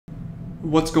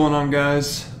What's going on,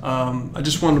 guys? I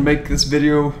just wanted to make this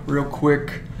video real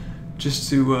quick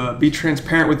just to be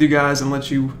transparent with you guys and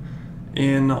let you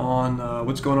in on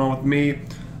what's going on with me.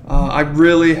 I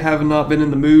really have not been in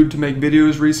the mood to make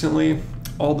videos recently.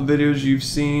 All the videos you've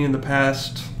seen in the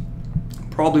past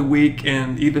probably week,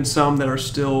 and even some that are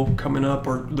still coming up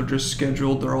or they're just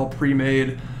scheduled, they're all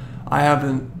pre-made. I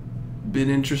haven't been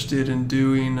interested in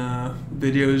doing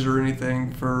videos or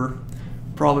anything for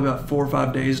probably about 4 or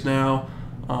 5 days now,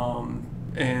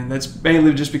 and that's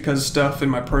mainly just because of stuff in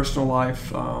my personal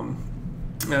life. I've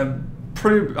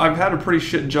had a pretty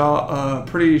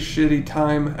shitty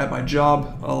time at my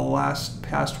job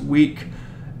past week,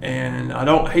 and I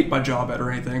don't hate my job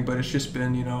or anything, but it's just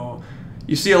been,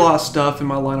 you see a lot of stuff in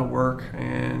my line of work,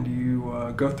 and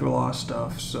you go through a lot of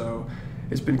stuff, so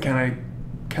it's been kind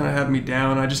of having me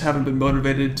down. I just haven't been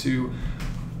motivated to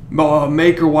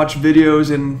make or watch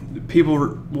videos, and people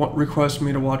request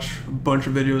me to watch a bunch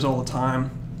of videos all the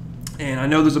time, and I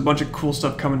know there's a bunch of cool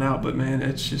stuff coming out, but man,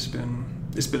 it's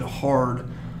been hard.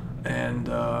 And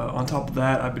on top of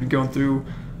that, I've been going through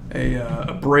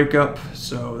a breakup,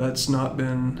 so that's not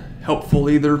been helpful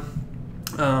either.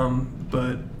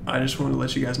 But I just wanted to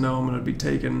let you guys know I'm going to be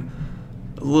taking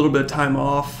a little bit of time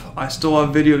off. I still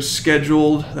have videos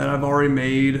scheduled that I've already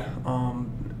made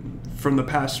from the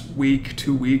past week,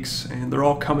 2 weeks, and they're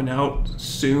all coming out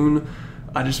soon.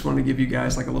 I just want to give you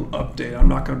guys like a little update. I'm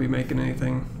not going to be making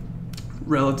anything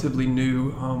relatively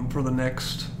new for the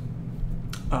next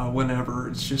whenever.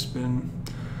 I've just been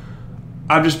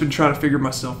trying to figure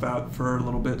myself out for a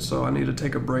little bit, so I need to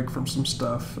take a break from some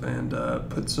stuff and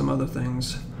put some other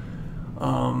things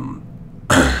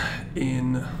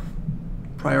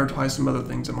prioritize some other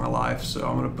things in my life. So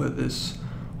I'm going to put this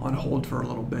on hold for a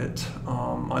little bit.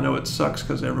 I know it sucks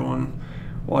because everyone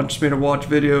wants me to watch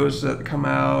videos that come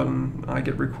out, and I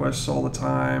get requests all the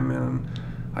time, and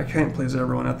I can't please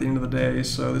everyone at the end of the day.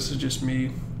 So this is just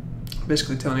me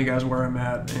basically telling you guys where I'm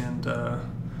at, and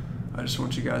I just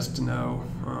want you guys to know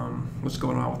what's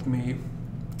going on with me.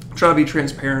 Try to be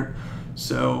transparent.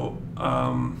 So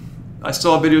I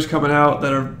still have videos coming out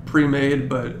that are pre-made,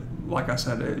 but like I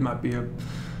said, it might be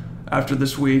after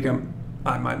this week.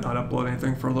 I might not upload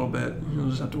anything for a little bit. You'll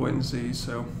just have to wait and see.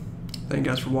 So thank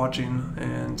you guys for watching,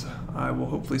 and I will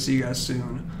hopefully see you guys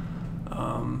soon.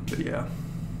 But yeah,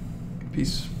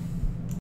 peace.